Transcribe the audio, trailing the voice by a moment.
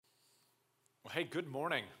Well, hey, good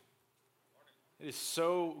morning. It is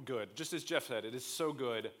so good. Just as Jeff said, it is so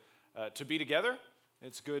good to be together.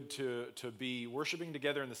 It's good to be worshiping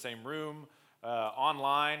together in the same room,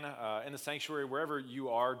 online, in the sanctuary, wherever you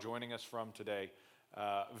are joining us from today.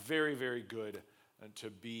 Very, very good to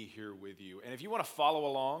be here with you. And if you want to follow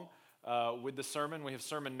along with the sermon, we have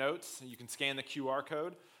sermon notes. You can scan the QR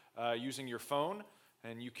code using your phone,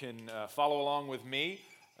 and you can follow along with me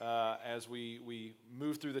as we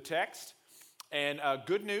move through the text. And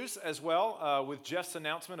good news as well with Jeff's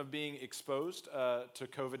announcement of being exposed to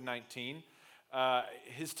COVID-19.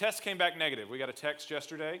 His test came back negative. We got a text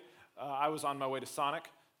yesterday. I was on my way to Sonic,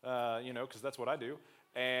 because that's what I do,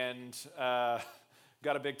 and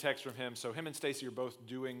got a big text from him. So him and Stacy are both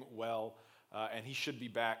doing well, and he should be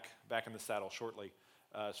back in the saddle shortly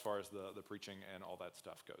as far as the preaching and all that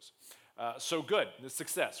stuff goes. So good. The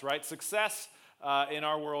success, right? Success in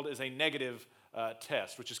our world is a negative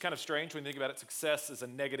test, which is kind of strange when you think about it. Success is a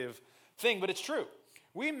negative thing, but it's true.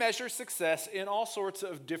 We measure success in all sorts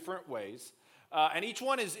of different ways, and each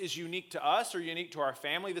one is unique to us or unique to our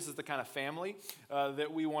family. This is the kind of family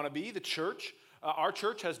that we want to be, the church. Our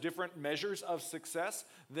church has different measures of success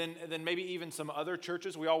than maybe even some other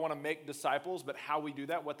churches. We all want to make disciples, but how we do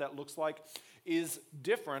that, what that looks like, is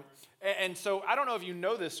different. And so I don't know if you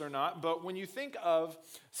know this or not, but when you think of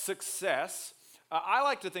success, I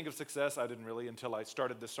like to think of success, I didn't really until I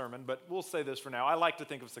started this sermon, but we'll say this for now. I like to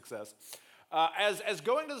think of success as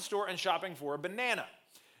going to the store and shopping for a banana.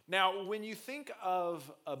 Now, when you think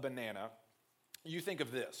of a banana, you think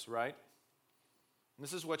of this, right?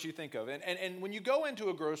 This is what you think of. And when you go into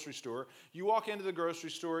a grocery store, you walk into the grocery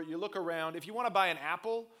store, you look around. If you want to buy an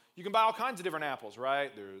apple, you can buy all kinds of different apples,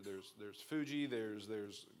 right? There's Fuji, there's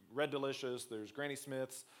Red Delicious, there's Granny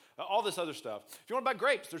Smith's, all this other stuff. If you want to buy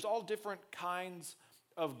grapes, there's all different kinds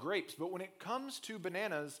of grapes. But when it comes to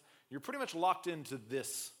bananas, you're pretty much locked into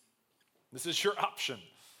this. This is your option.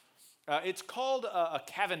 It's called a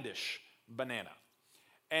Cavendish banana.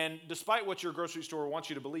 And despite what your grocery store wants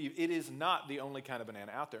you to believe, it is not the only kind of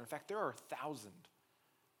banana out there. In fact, there are 1,000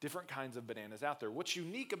 different kinds of bananas out there. What's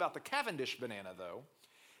unique about the Cavendish banana, though,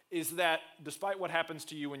 is that despite what happens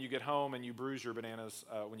to you when you get home and you bruise your bananas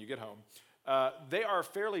when you get home, they are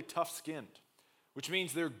fairly tough-skinned, which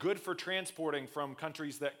means they're good for transporting from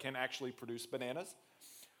countries that can actually produce bananas.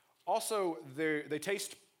 Also, they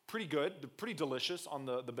taste pretty good. They're pretty delicious on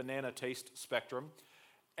the banana taste spectrum.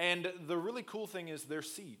 And the really cool thing is they're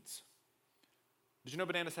seeds. Did you know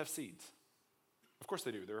bananas have seeds? Of course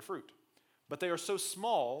they do. They're a fruit. But they are so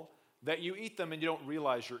small that you eat them and you don't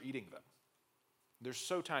realize you're eating them. They're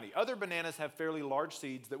so tiny. Other bananas have fairly large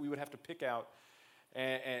seeds that we would have to pick out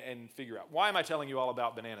and figure out. Why am I telling you all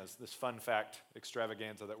about bananas, this fun fact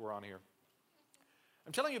extravaganza that we're on here?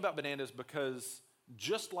 I'm telling you about bananas because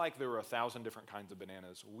just like there are 1,000 different kinds of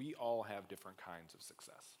bananas, we all have different kinds of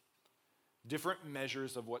success. Different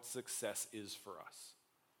measures of what success is for us.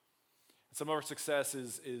 Some of our success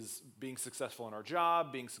is being successful in our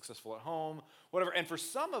job, being successful at home, whatever. And for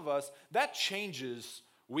some of us, that changes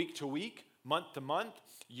week to week, month to month,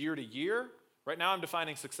 year to year. Right now, I'm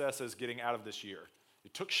defining success as getting out of this year.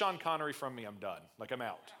 It took Sean Connery from me, I'm done. Like, I'm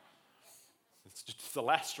out. It's just the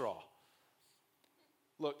last straw.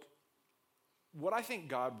 Look, what I think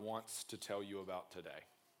God wants to tell you about today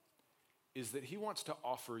is that he wants to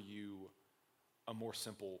offer you a more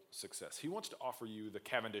simple success. He wants to offer you the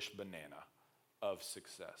Cavendish banana of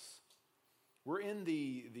success. We're in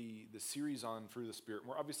the series on Fruit of the Spirit, and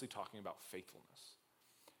we're obviously talking about faithfulness.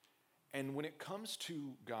 And when it comes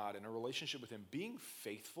to God and a relationship with him, being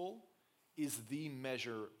faithful is the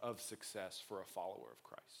measure of success for a follower of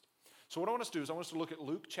Christ. So what I want us to do is I want us to look at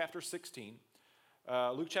Luke chapter 16.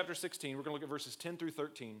 Luke chapter 16, we're going to look at verses 10 through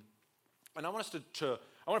 13. And I want us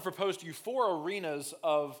I want to propose to you 4 arenas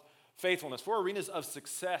of faithfulness, 4 arenas of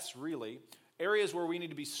success, really, areas where we need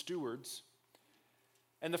to be stewards.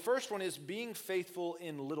 And the first one is being faithful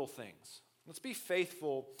in little things. Let's be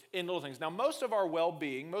faithful in little things. Now, most of our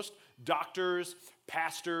well-being, most doctors,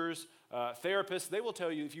 pastors, therapists, they will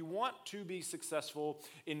tell you if you want to be successful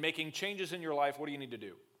in making changes in your life, what do you need to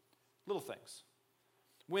do? Little things.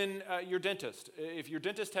 When your dentist, if your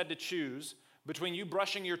dentist had to choose between you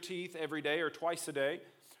brushing your teeth every day or twice a day,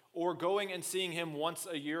 or going and seeing him once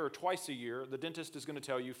a year or twice a year, the dentist is going to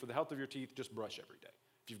tell you for the health of your teeth, just brush every day.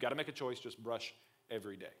 If you've got to make a choice, just brush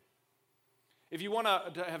every day. If you want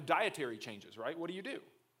to have dietary changes, right, what do?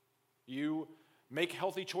 You make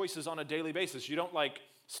healthy choices on a daily basis. You don't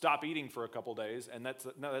stop eating for a couple days, and that's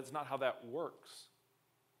not how that works.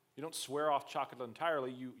 You don't swear off chocolate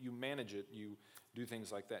entirely. You manage it. You do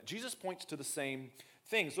things like that. Jesus points to the same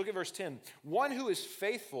things. Look at verse 10. One who is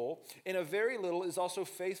faithful in a very little is also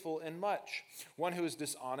faithful in much. One who is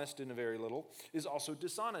dishonest in a very little is also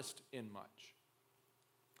dishonest in much.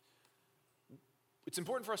 It's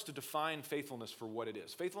important for us to define faithfulness for what it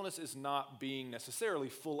is. Faithfulness is not being necessarily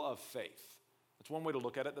full of faith. That's one way to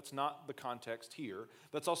look at it. That's not the context here.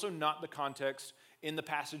 That's also not the context in the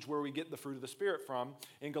passage where we get the fruit of the Spirit from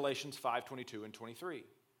in Galatians 5:22 and 23.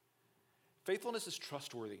 Faithfulness is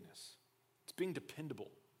trustworthiness. It's being dependable.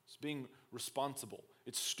 It's being responsible.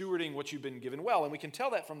 It's stewarding what you've been given well. And we can tell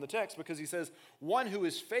that from the text because he says, one who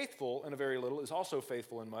is faithful in a very little is also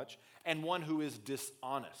faithful in much, and one who is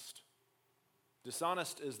dishonest.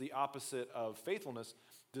 Dishonest is the opposite of faithfulness.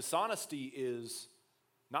 Dishonesty is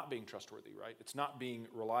not being trustworthy, right? It's not being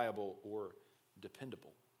reliable or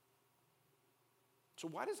dependable. So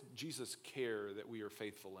why does Jesus care that we are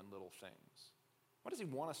faithful in little things? Why does he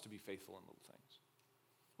want us to be faithful in little things?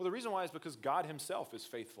 Well, the reason why is because God himself is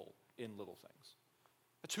faithful in little things.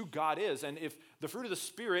 That's who God is. And if the fruit of the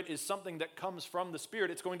Spirit is something that comes from the Spirit,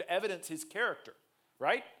 it's going to evidence his character,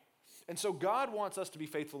 right? And so God wants us to be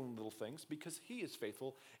faithful in little things because he is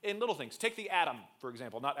faithful in little things. Take the atom, for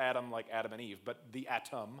example. Not Adam like Adam and Eve, but the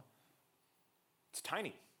atom. It's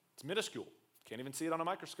tiny. It's minuscule. Can't even see it on a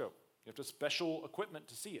microscope. You have to have special equipment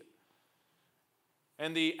to see it.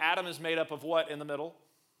 And the atom is made up of what in the middle?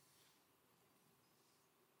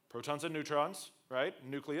 Protons and neutrons, right?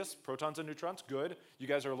 Nucleus, protons and neutrons, good. You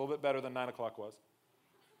guys are a little bit better than 9 o'clock was.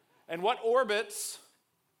 And what orbits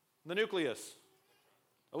the nucleus?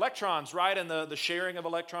 Electrons, right? And the sharing of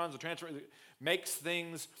electrons, the transfer, makes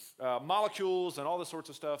things, molecules and all this sorts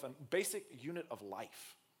of stuff, and basic unit of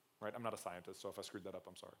life, right? I'm not a scientist, so if I screwed that up,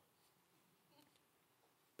 I'm sorry.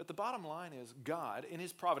 But the bottom line is God, in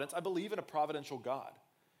his providence, I believe in a providential God.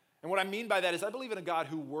 And what I mean by that is I believe in a God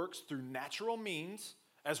who works through natural means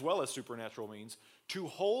as well as supernatural means to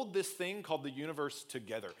hold this thing called the universe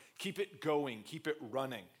together, keep it going, keep it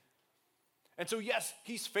running. And so yes,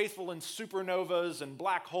 he's faithful in supernovas and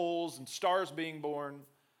black holes and stars being born.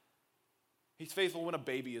 He's faithful when a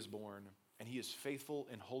baby is born, and he is faithful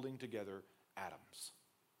in holding together atoms.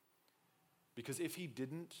 Because if he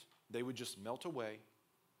didn't, they would just melt away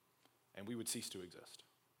and we would cease to exist.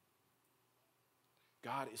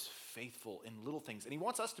 God is faithful in little things, and he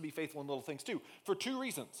wants us to be faithful in little things too, for two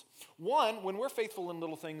reasons. One, when we're faithful in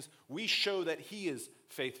little things, we show that he is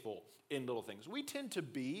faithful in little things. We tend to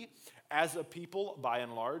be, as a people, by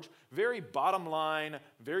and large, very bottom line,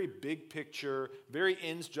 very big picture, very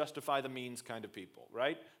ends justify the means kind of people,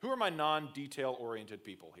 right? Who are my non-detail oriented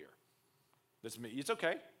people here? That's me. It's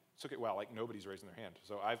okay. It's okay. Wow, like nobody's raising their hand.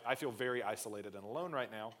 So I feel very isolated and alone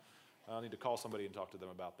right now. I need to call somebody and talk to them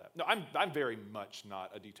about that. No, I'm very much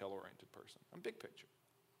not a detail-oriented person. I'm big picture.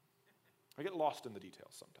 I get lost in the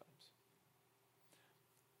details sometimes.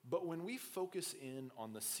 But when we focus in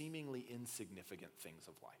on the seemingly insignificant things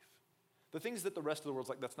of life, the things that the rest of the world's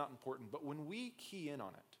like, that's not important, but when we key in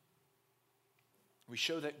on it, we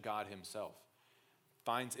show that God himself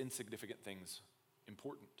finds insignificant things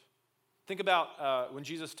important. Think about when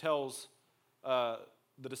Jesus tells the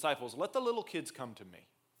disciples, let the little kids come to me.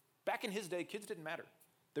 Back in his day, kids didn't matter.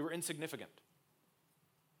 They were insignificant.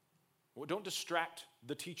 Well, don't distract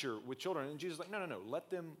the teacher with children. And Jesus is like, no,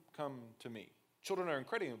 let them come to me. Children are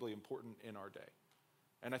incredibly important in our day.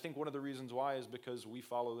 And I think one of the reasons why is because we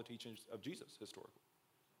follow the teachings of Jesus historically.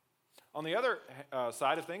 On the other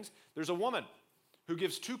side of things, there's a woman who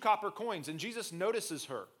gives 2 copper coins, and Jesus notices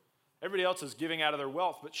her. Everybody else is giving out of their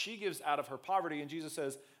wealth, but she gives out of her poverty, and Jesus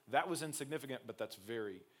says, that was insignificant, but that's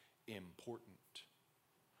very important.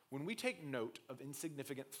 When we take note of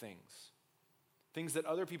insignificant things, things that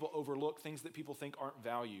other people overlook, things that people think aren't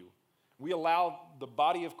value, we allow the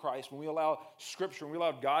body of Christ, when we allow Scripture, when we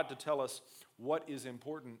allow God to tell us what is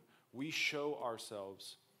important, we show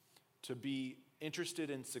ourselves to be interested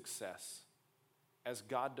in success as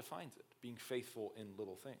God defines it, being faithful in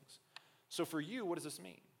little things. So for you, what does this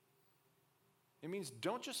mean? It means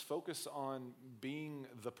don't just focus on being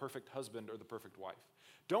the perfect husband or the perfect wife.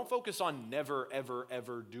 Don't focus on never, ever,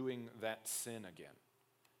 ever doing that sin again.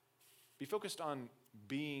 Be focused on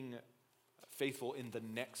being faithful in the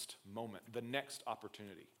next moment, the next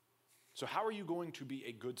opportunity. So how are you going to be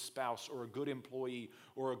a good spouse or a good employee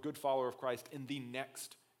or a good follower of Christ in the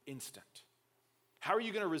next instant? How are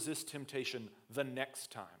you going to resist temptation the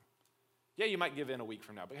next time? Yeah, you might give in a week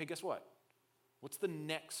from now, but hey, guess what? What's the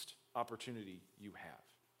next opportunity you have?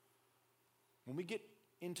 When we get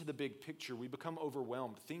into the big picture, we become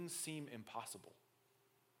overwhelmed. Things seem impossible.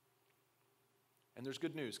 And there's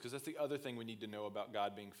good news, because that's the other thing we need to know about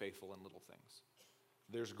God being faithful in little things.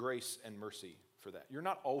 There's grace and mercy for that. You're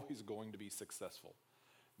not always going to be successful.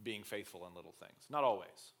 being faithful in little things. Not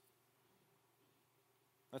always.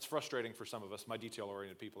 That's frustrating for some of us. My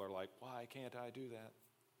detail-oriented people are like, why can't I do that?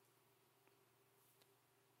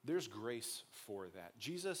 There's grace for that.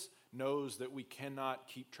 Jesus knows that we cannot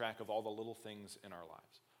keep track of all the little things in our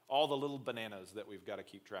lives, all the little bananas that we've got to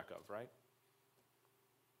keep track of, right?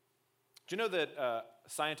 Do you know that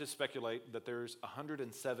scientists speculate that there's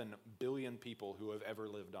 107 billion people who have ever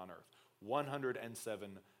lived on Earth?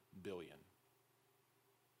 107 billion.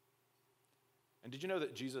 And did you know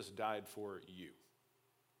that Jesus died for you?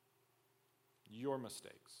 Your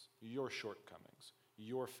mistakes, your shortcomings,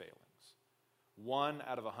 your failings. 1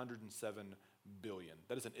 out of 107 billion.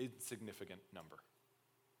 That is an insignificant number.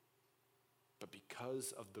 But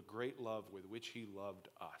because of the great love with which he loved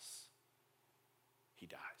us, he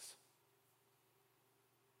dies.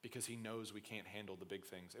 Because he knows we can't handle the big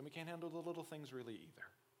things, and we can't handle the little things really either.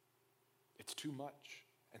 It's too much.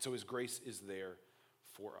 And so his grace is there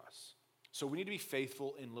for us. So we need to be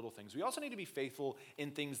faithful in little things. We also need to be faithful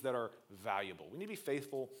in things that are valuable. We need to be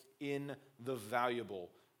faithful in the valuable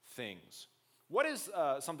things. What is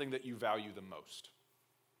something that you value the most?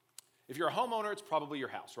 If you're a homeowner, it's probably your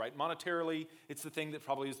house, right? Monetarily, it's the thing that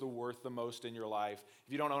probably is the worth the most in your life.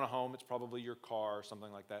 If you don't own a home, it's probably your car or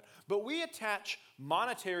something like that. But we attach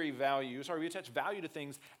monetary values, or we attach value to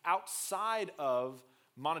things outside of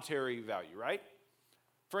monetary value, right?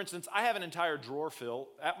 For instance, I have an entire drawer full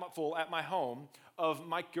at my home of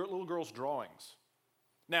my little girl's drawings.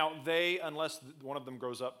 Now, unless one of them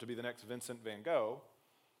grows up to be the next Vincent van Gogh,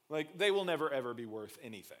 they will never ever be worth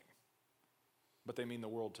anything. But they mean the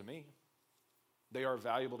world to me. They are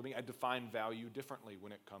valuable to me. I define value differently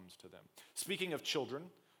when it comes to them. Speaking of children,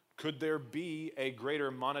 could there be a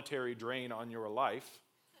greater monetary drain on your life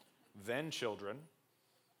than children?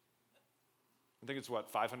 I think it's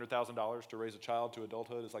 $500,000 to raise a child to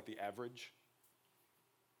adulthood is like the average.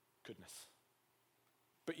 Goodness.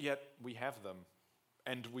 But yet we have them,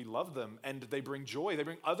 and we love them, and they bring joy. They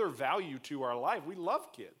bring other value to our life. We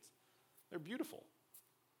love kids. They're beautiful.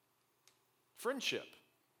 Friendship.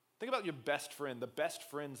 Think about your best friend, the best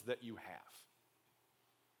friends that you have.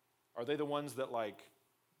 Are they the ones that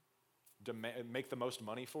make the most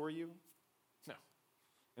money for you? No.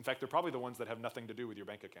 In fact, they're probably the ones that have nothing to do with your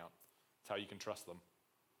bank account. That's how you can trust them.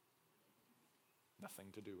 Nothing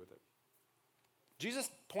to do with it.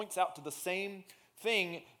 Jesus points out to the same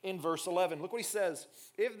thing in verse 11. Look what he says.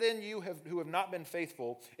 If then you who have not been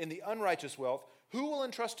faithful in the unrighteous wealth, who will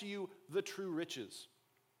entrust to you the true riches?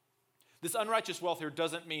 This unrighteous wealth here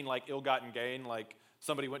doesn't mean like ill-gotten gain, like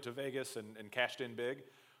somebody went to Vegas and cashed in big.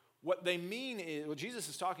 What they mean is, what Jesus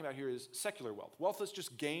is talking about here is secular wealth. Wealth that's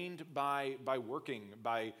just gained by working,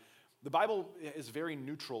 the Bible is very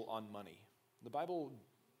neutral on money. The Bible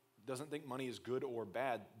doesn't think money is good or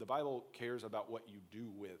bad. The Bible cares about what you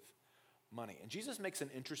do with money. And Jesus makes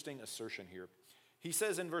an interesting assertion here. He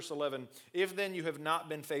says in verse 11, if then you have not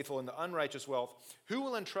been faithful in the unrighteous wealth, who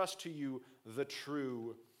will entrust to you the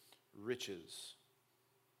true riches?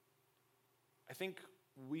 I think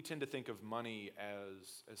we tend to think of money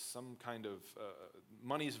as some kind of,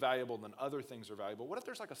 money is valuable and then other things are valuable. What if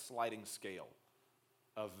there's like a sliding scale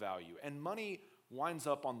of value? And money winds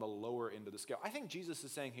up on the lower end of the scale. I think Jesus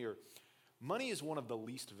is saying here, money is one of the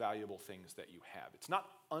least valuable things that you have. It's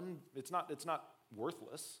not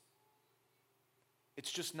worthless.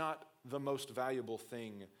 It's just not the most valuable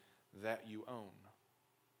thing that you own.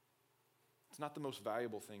 It's not the most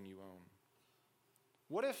valuable thing you own.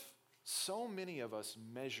 What if so many of us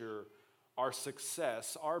measure our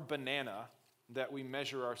success, our banana that we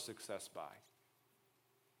measure our success by?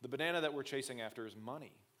 The banana that we're chasing after is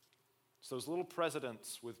money. It's those little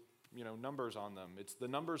presidents with, numbers on them. It's the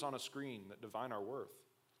numbers on a screen that define our worth.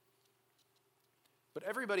 But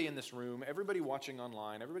everybody in this room, everybody watching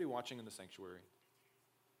online, everybody watching in the sanctuary,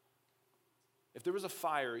 if there was a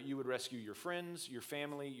fire, you would rescue your friends, your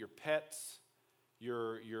family, your pets,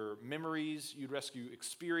 your memories. You'd rescue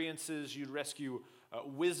experiences. You'd rescue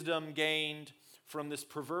wisdom gained from this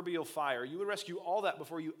proverbial fire. You would rescue all that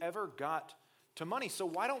before you ever got to money. So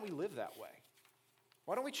why don't we live that way?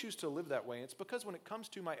 Why don't we choose to live that way? It's because when it comes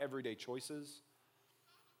to my everyday choices,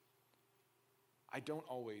 I don't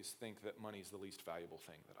always think that money is the least valuable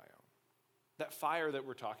thing that I own. That fire that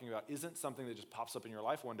we're talking about isn't something that just pops up in your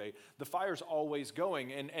life one day. The fire's always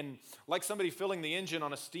going. And like somebody filling the engine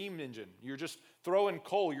on a steam engine, you're just throwing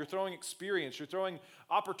coal, you're throwing experience, you're throwing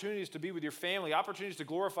opportunities to be with your family, opportunities to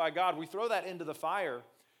glorify God. We throw that into the fire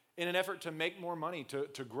in an effort to make more money,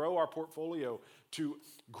 to grow our portfolio, to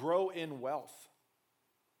grow in wealth.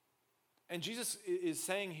 And Jesus is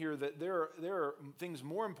saying here that there are things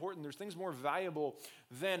more important, there's things more valuable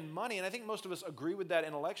than money. And I think most of us agree with that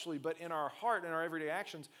intellectually, but in our heart, in our everyday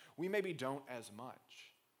actions, we maybe don't as much.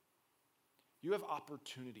 You have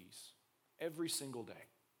opportunities every single day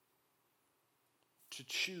to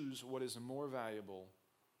choose what is more valuable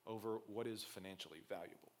over what is financially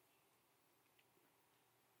valuable.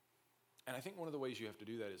 And I think one of the ways you have to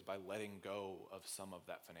do that is by letting go of some of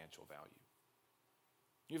that financial value.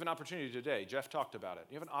 You have an opportunity today. Jeff talked about it.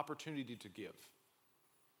 You have an opportunity to give.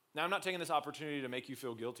 Now, I'm not taking this opportunity to make you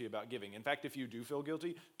feel guilty about giving. In fact, if you do feel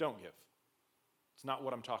guilty, don't give. It's not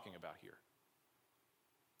what I'm talking about here.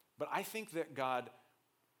 But I think that God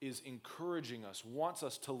is encouraging us, wants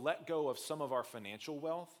us to let go of some of our financial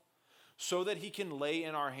wealth so that he can lay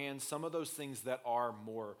in our hands some of those things that are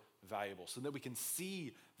more valuable, so that we can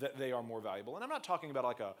see that they are more valuable. And I'm not talking about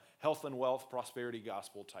like a health and wealth, prosperity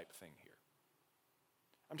gospel type thing here.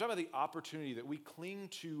 I'm talking about the opportunity that we cling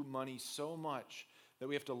to money so much that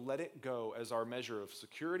we have to let it go as our measure of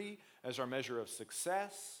security, as our measure of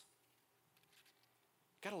success.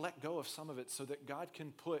 You've got to let go of some of it so that God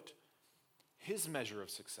can put his measure of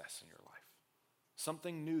success in your life.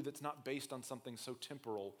 Something new that's not based on something so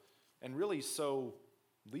temporal and really so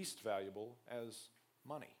least valuable as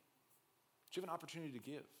money. But you have an opportunity to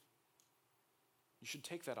give. You should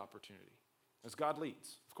take that opportunity as God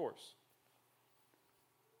leads, of course.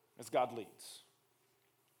 As God leads.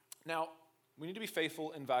 Now, we need to be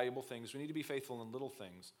faithful in valuable things. We need to be faithful in little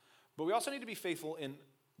things. But we also need to be faithful in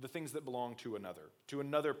the things that belong to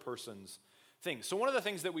another person's things. So one of the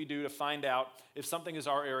things that we do to find out if something is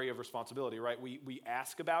our area of responsibility, right? We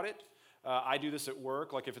ask about it. I do this at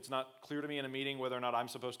work. Like if it's not clear to me in a meeting whether or not I'm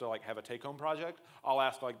supposed to like have a take-home project, I'll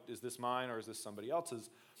ask like, is this mine or is this somebody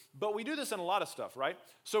else's? But we do this in a lot of stuff, right?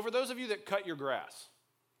 So for those of you that cut your grass,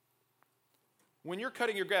 when you're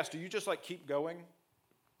cutting your grass, do you just like keep going?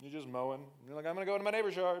 You're just mowing. You're like, I'm going to go into my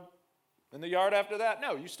neighbor's yard. And the yard after that?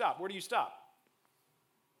 No, you stop. Where do you stop?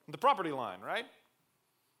 The property line, right?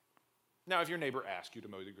 Now, if your neighbor asked you to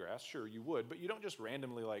mow the grass, sure, you would. But you don't just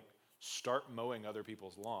randomly like start mowing other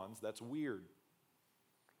people's lawns. That's weird.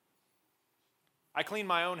 I clean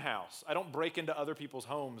my own house. I don't break into other people's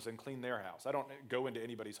homes and clean their house. I don't go into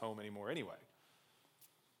anybody's home anymore anyway.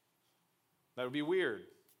 That would be weird.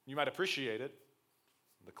 You might appreciate it.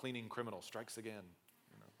 The cleaning criminal strikes again.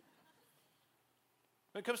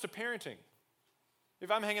 When it comes to parenting,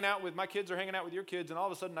 if I'm hanging out with my kids or hanging out with your kids and all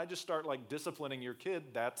of a sudden I just start like disciplining your kid,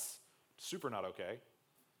 that's super not okay,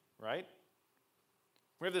 right?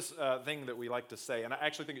 We have this thing that we like to say, and I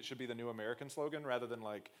actually think it should be the new American slogan rather than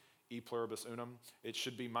like e pluribus unum. It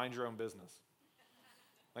should be mind your own business.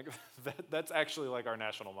 Like that's actually like our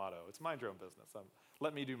national motto. It's mind your own business.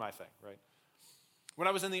 Let me do my thing, right? When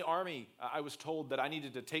I was in the Army, I was told that I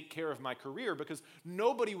needed to take care of my career because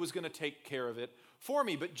nobody was going to take care of it for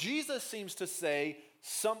me. But Jesus seems to say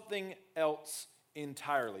something else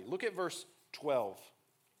entirely. Look at verse 12.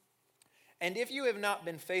 And if you have not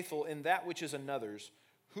been faithful in that which is another's,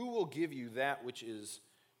 who will give you that which is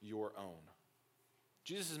your own?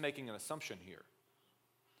 Jesus is making an assumption here.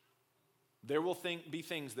 There will be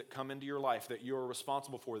things that come into your life that you're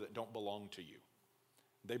responsible for that don't belong to you.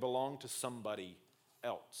 They belong to somebody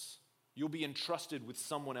else. You'll be entrusted with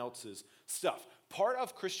someone else's stuff. Part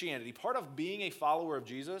of Christianity, part of being a follower of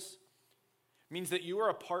Jesus, means that you are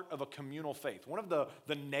a part of a communal faith. One of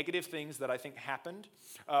the negative things that I think happened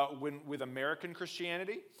with American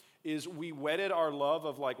Christianity is we wedded our love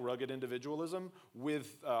of like rugged individualism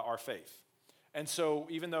with our faith. And so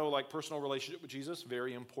even though like personal relationship with Jesus,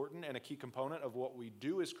 very important and a key component of what we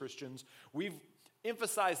do as Christians, we've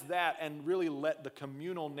emphasized that and really let the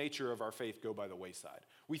communal nature of our faith go by the wayside.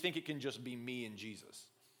 We think it can just be me and Jesus.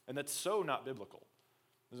 And that's so not biblical.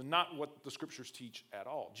 This is not what the scriptures teach at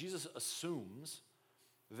all. Jesus assumes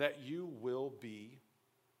that you will be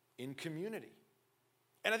in community.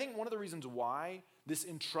 And I think one of the reasons why this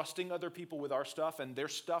entrusting other people with our stuff and their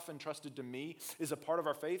stuff entrusted to me is a part of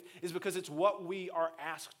our faith is because it's what we are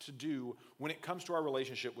asked to do when it comes to our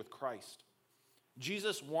relationship with Christ.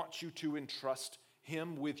 Jesus wants you to entrust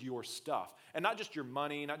him with your stuff. And not just your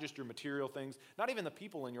money, not just your material things, not even the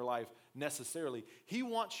people in your life necessarily. He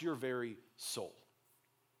wants your very soul.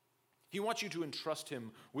 He wants you to entrust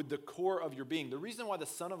him with the core of your being. The reason why the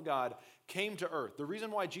Son of God came to earth, the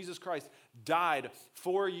reason why Jesus Christ died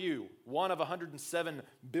for you, one of 107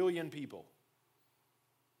 billion people,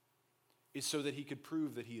 is so that he could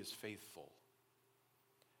prove that he is faithful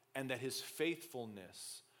and that his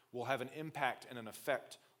faithfulness will have an impact and an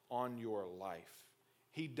effect on your life.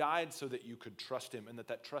 He died so that you could trust him and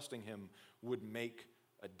that trusting him would make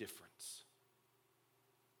a difference.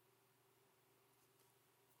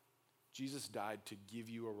 Jesus died to give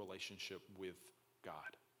you a relationship with God.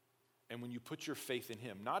 And when you put your faith in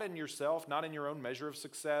him, not in yourself, not in your own measure of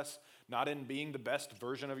success, not in being the best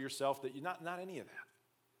version of yourself, not any of that.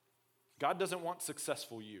 God doesn't want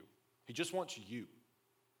successful you. He just wants you.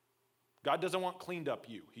 God doesn't want cleaned up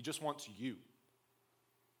you. He just wants you.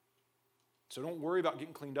 So don't worry about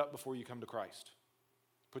getting cleaned up before you come to Christ.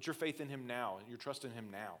 Put your faith in him now and your trust in him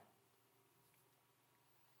now.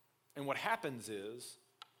 And what happens is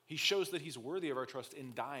he shows that he's worthy of our trust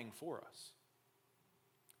in dying for us.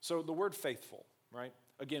 So the word faithful, right?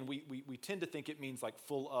 Again, we tend to think it means like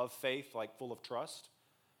full of faith, like full of trust.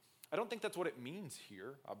 I don't think that's what it means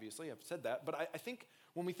here, obviously. I've said that. But I think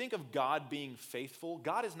when we think of God being faithful,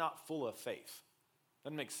 God is not full of faith.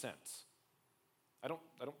 That makes sense. I don't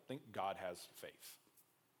think God has faith.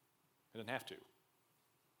 He doesn't have to.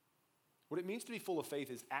 What it means to be full of faith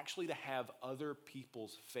is actually to have other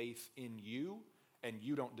people's faith in you and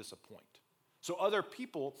you don't disappoint. So other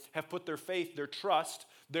people have put their faith, their trust,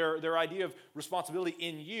 their idea of responsibility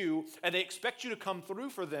in you, and they expect you to come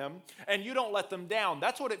through for them, and you don't let them down.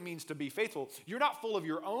 That's what it means to be faithful. You're not full of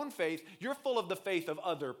your own faith. You're full of the faith of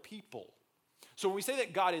other people. So when we say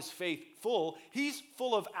that God is faithful, he's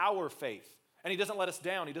full of our faith, and he doesn't let us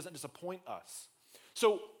down. He doesn't disappoint us.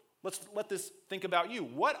 So let's let this think about you.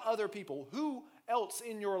 What other people, who else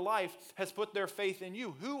in your life has put their faith in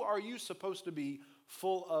you? Who are you supposed to be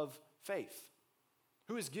full of faith?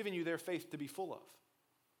 Who has given you their faith to be full of?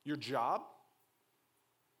 Your job?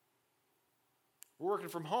 We're working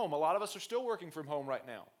from home. A lot of us are still working from home right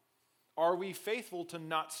now. Are we faithful to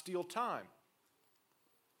not steal time?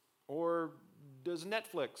 Or does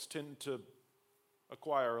Netflix tend to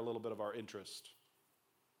acquire a little bit of our interest?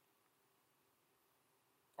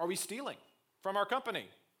 Are we stealing from our company?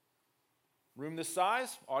 Room this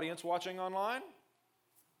size, audience watching online?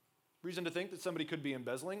 Reason to think that somebody could be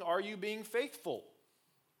embezzling. Are you being faithful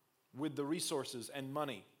with the resources and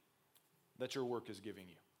money that your work is giving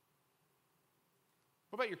you?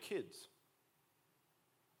 What about your kids?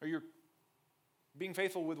 Are you being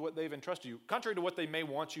faithful with what they've entrusted you? Contrary to what they may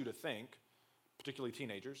want you to think, particularly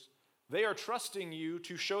teenagers, they are trusting you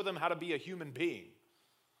to show them how to be a human being.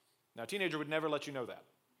 Now, a teenager would never let you know that.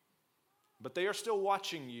 But they are still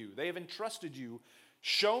watching you. They have entrusted you.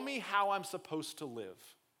 Show me how I'm supposed to live.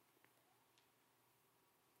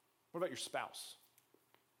 What about your spouse?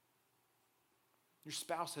 Your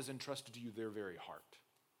spouse has entrusted to you their very heart,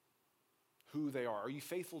 who they are. Are you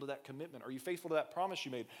faithful to that commitment? Are you faithful to that promise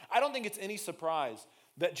you made? I don't think it's any surprise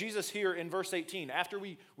that Jesus here in verse 18, after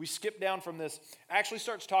we skip down from this, actually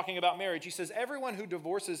starts talking about marriage. He says, everyone who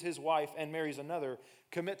divorces his wife and marries another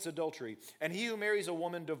commits adultery, and he who marries a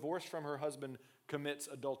woman divorced from her husband commits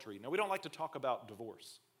adultery. Now, we don't like to talk about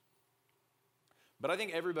divorce, but I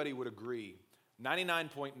think everybody would agree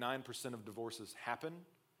 99.9% of divorces happen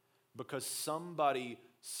because somebody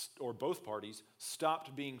or both parties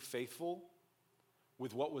stopped being faithful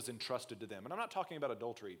with what was entrusted to them. And I'm not talking about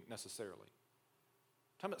adultery necessarily.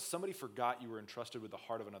 I'm talking about somebody forgot you were entrusted with the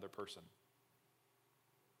heart of another person.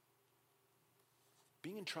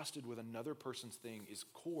 Being entrusted with another person's thing is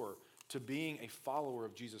core to being a follower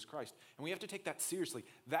of Jesus Christ. And we have to take that seriously.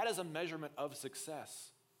 That is a measurement of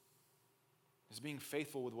success. Is being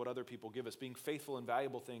faithful with what other people give us, being faithful in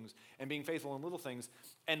valuable things, and being faithful in little things.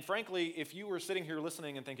 And frankly, if you were sitting here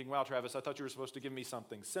listening and thinking, wow, Travis, I thought you were supposed to give me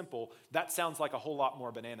something simple, that sounds like a whole lot more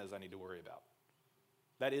bananas I need to worry about.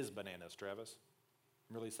 That is bananas, Travis.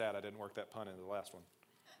 I'm really sad I didn't work that pun into the last one.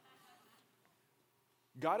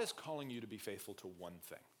 God is calling you to be faithful to one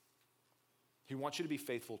thing. He wants you to be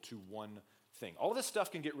faithful to one thing. All of this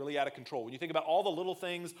stuff can get really out of control. When you think about all the little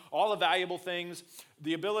things, all the valuable things,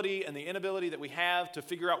 the ability and the inability that we have to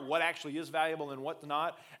figure out what actually is valuable and what's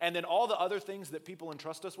not, and then all the other things that people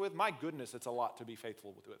entrust us with, my goodness, it's a lot to be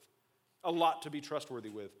faithful with, a lot to be trustworthy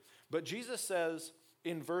with. But Jesus says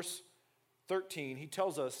in verse 13, he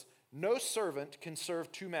tells us, no servant can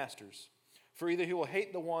serve two masters, for either he will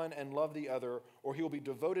hate the one and love the other, or he will be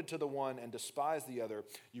devoted to the one and despise the other.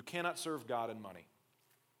 You cannot serve God and money.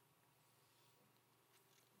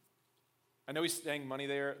 I know he's saying money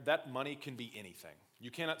there. That money can be anything.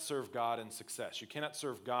 You cannot serve God and success. You cannot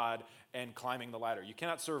serve God and climbing the ladder. You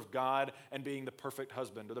cannot serve God and being the perfect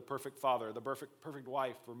husband or the perfect father, or the perfect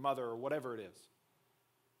wife or mother or whatever it is.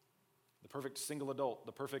 The perfect single adult,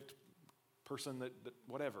 the perfect person that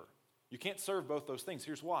whatever. You can't serve both those things.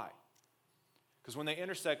 Here's why. Because when they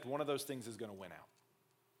intersect, one of those things is going to win out.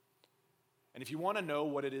 And if you want to know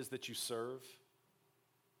what it is that you serve,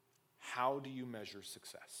 how do you measure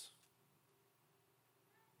success?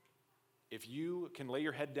 If you can lay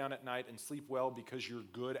your head down at night and sleep well because you're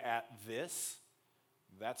good at this,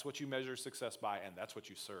 That's what you measure success by, and that's what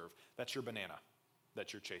you serve. That's your banana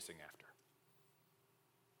that you're chasing after.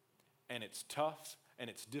 And it's tough, and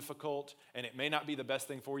it's difficult, and it may not be the best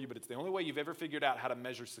thing for you, but it's the only way you've ever figured out how to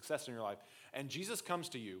measure success in your life. And Jesus comes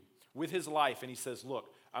to you with his life, and he says,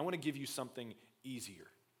 look, I want to give you something easier.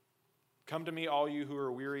 Come to me, all you who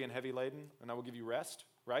are weary and heavy laden, and I will give you rest,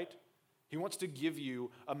 right? He wants to give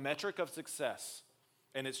you a metric of success,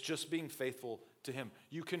 and it's just being faithful to him.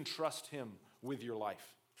 You can trust him with your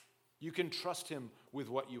life. You can trust him with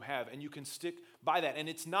what you have, and you can stick by that. And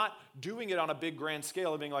it's not doing it on a big grand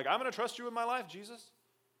scale of being like, I'm going to trust you with my life, Jesus.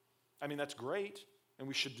 I mean, that's great, and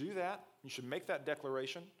we should do that. You should make that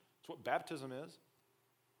declaration. It's what baptism is.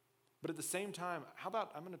 But at the same time, how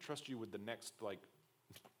about I'm going to trust you with the next,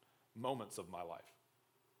 moments of my life?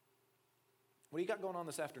 What do you got going on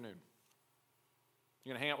this afternoon?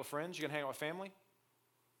 You going to hang out with friends? You going to hang out with family?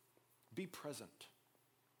 Be present.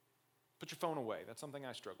 Put your phone away. That's something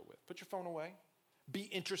I struggle with. Put your phone away. Be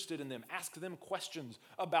interested in them. Ask them questions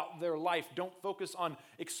about their life. Don't focus on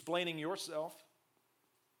explaining yourself.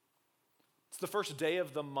 It's the first day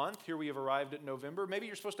of the month. Here we have arrived at November. Maybe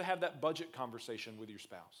you're supposed to have that budget conversation with your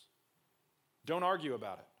spouse. Don't argue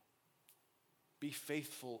about it. Be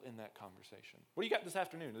faithful in that conversation. What do you got this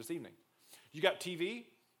afternoon, this evening? You got TV?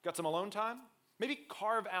 Got some alone time? Maybe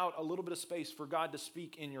carve out a little bit of space for God to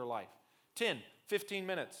speak in your life. 10, 15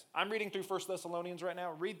 minutes. I'm reading through 1 Thessalonians right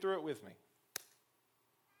now. Read through it with me.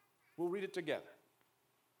 We'll read it together.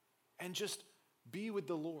 And just be with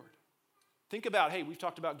the Lord. Think about, hey, we've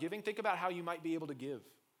talked about giving. Think about how you might be able to give.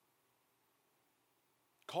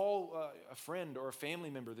 Call a friend or a family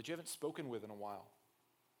member that you haven't spoken with in a while.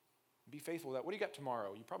 Be faithful with that. What do you got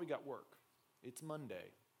tomorrow? You probably got work. It's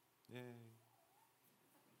Monday. Yay.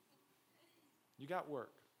 You got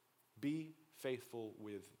work. Be faithful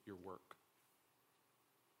with your work.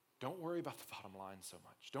 Don't worry about the bottom line so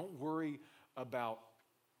much. Don't worry about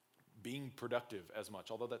being productive as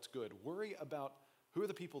much, although that's good. Worry about who are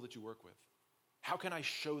the people that you work with. How can I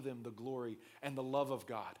show them the glory and the love of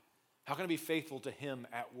God? How can I be faithful to him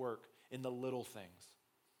at work in the little things?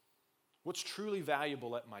 What's truly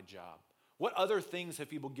valuable at my job? What other things have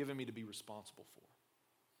people given me to be responsible for?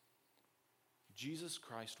 Jesus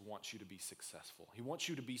Christ wants you to be successful. He wants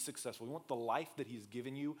you to be successful. He wants the life that he's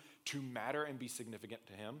given you to matter and be significant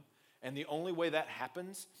to him. And the only way that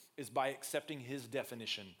happens is by accepting his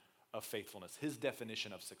definition of faithfulness, his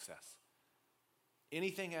definition of success.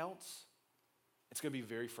 Anything else, it's going to be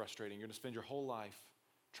very frustrating. You're going to spend your whole life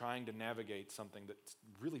trying to navigate something that's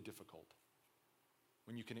really difficult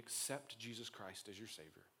when you can accept Jesus Christ as your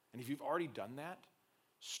Savior. And if you've already done that,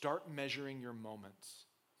 start measuring your moments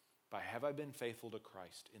by, have I been faithful to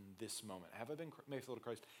Christ in this moment? Have I been faithful to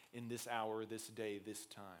Christ in this hour, this day, this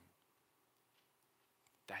time?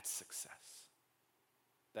 That's success.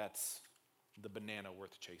 That's the banana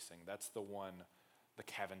worth chasing. That's the one, the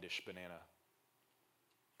Cavendish banana.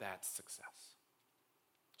 That's success.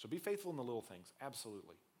 So be faithful in the little things,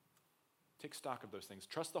 absolutely. Take stock of those things.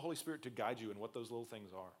 Trust the Holy Spirit to guide you in what those little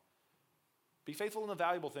things are. Be faithful in the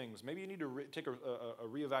valuable things. Maybe you need to take a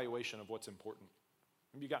reevaluation of what's important.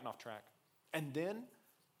 Maybe you've gotten off track. And then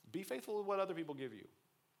be faithful with what other people give you.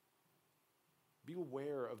 Be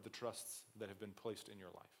aware of the trusts that have been placed in your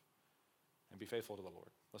life. And be faithful to the Lord.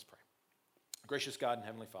 Let's pray. Gracious God and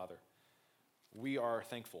Heavenly Father, we are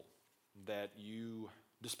thankful that you,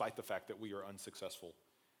 despite the fact that we are unsuccessful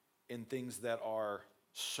in things that are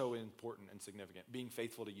so important and significant, being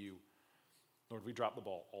faithful to you, Lord, we drop the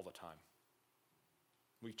ball all the time.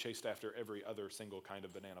 We've chased after every other single kind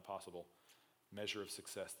of banana possible, measure of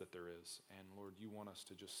success that there is. And Lord, you want us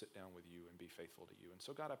to just sit down with you and be faithful to you. And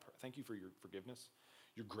so God, I thank you for your forgiveness,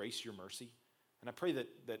 your grace, your mercy. And I pray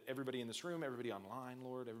that everybody in this room, everybody online,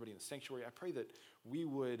 Lord, everybody in the sanctuary, I pray that you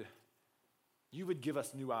would give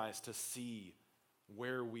us new eyes to see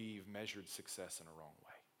where we've measured success in a wrong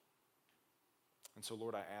way. And so,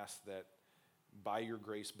 Lord, I ask that by your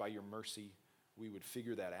grace, by your mercy, we would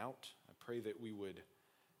figure that out. I pray that we would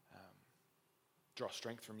draw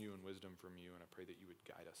strength from you and wisdom from you, and I pray that you would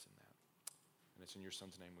guide us in that. And it's in your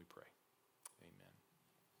Son's name we pray. Amen.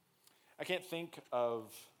 I can't think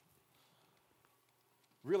of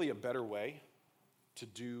really a better way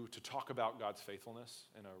to talk about God's faithfulness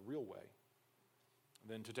in a real way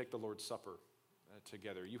than to take the Lord's Supper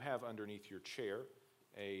together. You have underneath your chair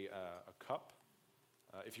a cup.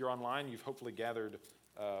 If you're online, you've hopefully gathered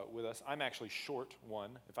with us. I'm actually short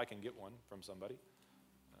one, if I can get one from somebody.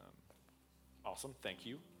 Awesome, thank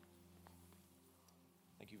you.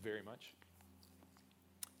 Thank you very much.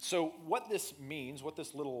 So what this means, what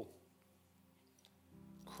this little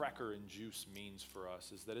cracker and juice means for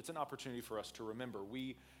us is that it's an opportunity for us to remember.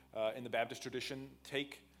 We, in the Baptist tradition,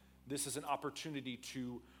 take this as an opportunity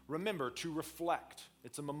to remember, to reflect.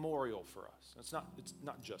 It's a memorial for us. It's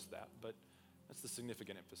not just that, but that's the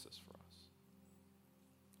significant emphasis for us.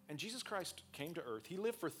 And Jesus Christ came to earth. He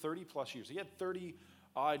lived for 30 plus years. He had 30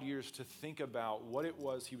 odd years to think about what it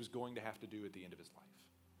was he was going to have to do at the end of his life.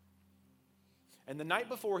 And the night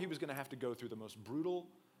before, he was going to have to go through the most brutal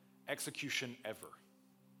execution ever.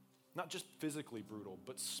 Not just physically brutal,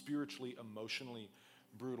 but spiritually, emotionally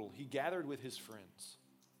brutal. He gathered with his friends.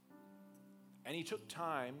 And he took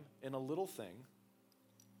time in a little thing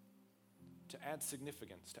to add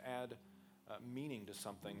significance, to add meaning to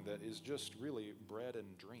something that is just really bread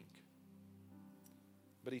and drink.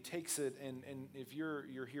 But he takes it, and if you're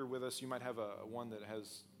here with us, you might have one that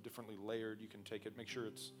has differently layered. You can take it, make sure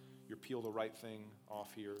you peel the right thing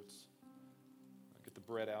off here. Get the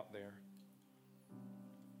bread out there.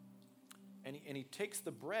 And he takes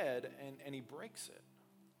the bread and he breaks it.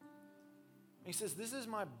 And he says, "This is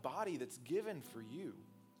my body that's given for you.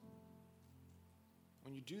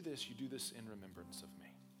 When you do this in remembrance of me."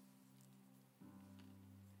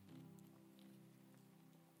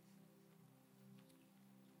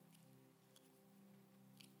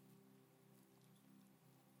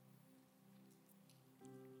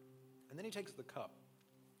 And then he takes the cup.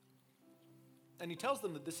 And he tells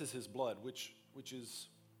them that this is his blood, which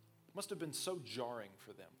must have been so jarring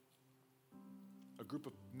for them. A group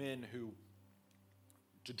of men who,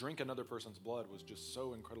 to drink another person's blood was just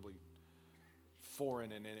so incredibly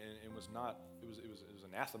foreign and was not, it was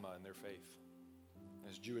anathema in their faith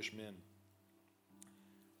as Jewish men.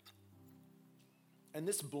 And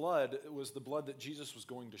this blood was the blood that Jesus was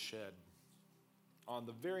going to shed on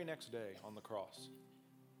the very next day on the cross.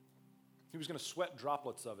 He was going to sweat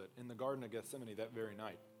droplets of it in the Garden of Gethsemane that very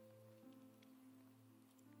night.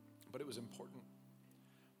 But it was important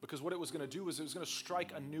because what it was going to do was it was going to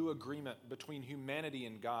strike a new agreement between humanity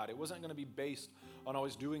and God. It wasn't going to be based on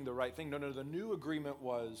always doing the right thing. No, the new agreement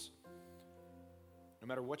was no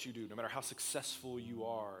matter what you do, no matter how successful you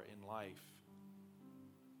are in life,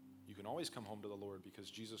 you can always come home to the Lord because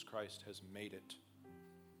Jesus Christ has made it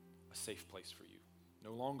a safe place for you.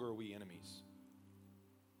 No longer are we enemies.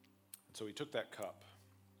 And so he took that cup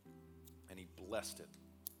and he blessed it.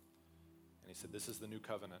 And he said, "This is the new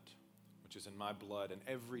covenant, which is in my blood. And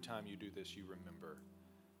every time you do this, you remember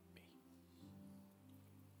me."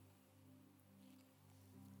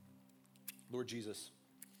 Lord Jesus,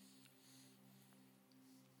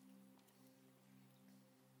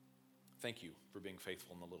 thank you for being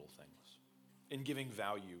faithful in the little things, in giving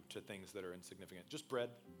value to things that are insignificant. Just bread,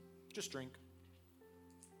 just drink.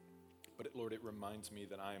 But Lord, it reminds me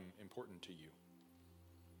that I'm important to you,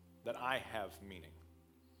 that I have meaning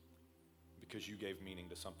because you gave meaning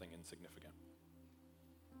to something insignificant.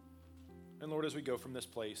 And Lord, as we go from this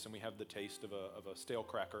place and we have the taste of a stale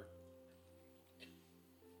cracker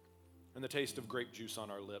and the taste of grape juice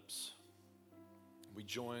on our lips, we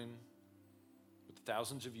join with the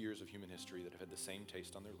thousands of years of human history that have had the same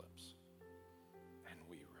taste on their lips. And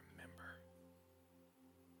we remember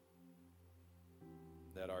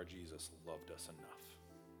that our Jesus loved us enough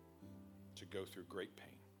to go through great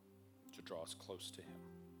pain, to draw us close to him,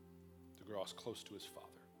 to draw us close to his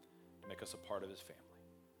Father, to make us a part of his family.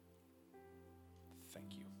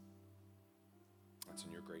 Thank you. That's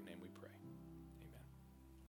in your great name we pray.